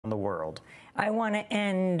the world. I want to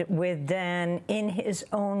end with Dan in his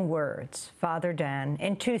own words. Father Dan,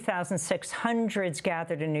 in 2006, hundreds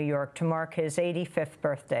gathered in New York to mark his 85th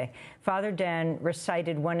birthday. Father Dan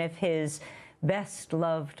recited one of his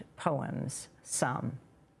best-loved poems, Some.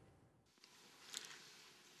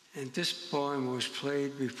 And this poem was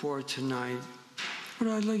played before tonight, but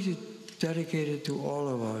I'd like to dedicate it to all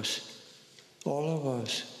of us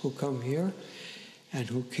who come here and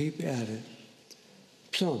who keep at it.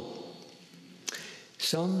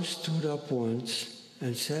 Some stood up once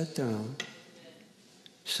and sat down.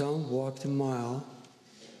 Some walked a mile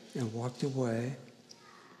and walked away.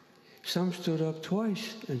 Some stood up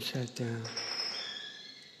twice and sat down.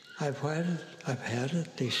 I've had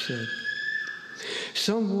it, they said.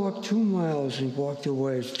 Some walked 2 miles and walked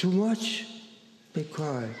away. It's too much, they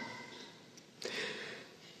cried.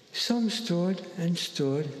 Some stood and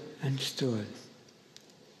stood and stood.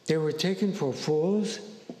 They were taken for fools.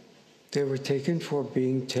 They were taken for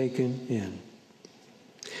being taken in.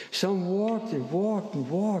 Some walked and walked and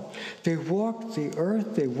walked. They walked the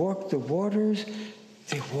earth. They walked the waters.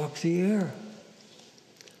 They walked the air.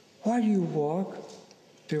 Why do you walk?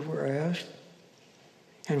 They were asked.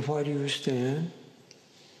 And why do you stand?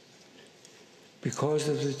 Because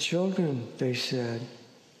of the children, they said,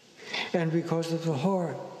 and because of the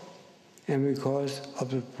heart, and because of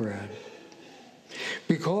the bread.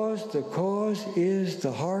 Because the cause is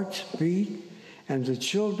the heart's beat, and the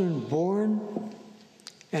children born,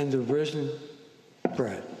 and the risen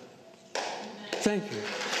bread. Thank you.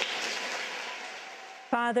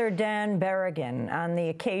 Father Dan Berrigan, on the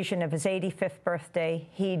occasion of his 85th birthday,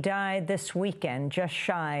 he died this weekend, just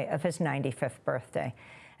shy of his 95th birthday.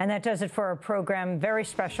 And that does it for our program. Very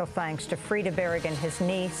special thanks to Frida Berrigan, his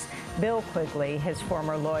niece, Bill Quigley, his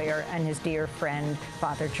former lawyer, and his dear friend,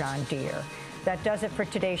 Father John Deere. That does it for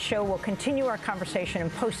today's show. We'll continue our conversation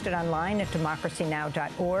and post it online at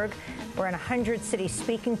democracynow.org. We're on a 100-city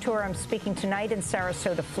speaking tour. I'm speaking tonight in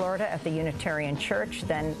Sarasota, Florida at the Unitarian Church,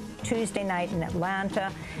 then Tuesday night in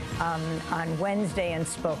Atlanta, on Wednesday in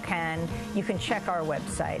Spokane. You can check our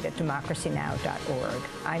website at democracynow.org.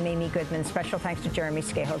 I'm Amy Goodman. Special thanks to Jeremy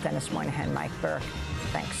Scahill, Dennis Moynihan, Mike Burke.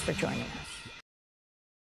 Thanks for joining us.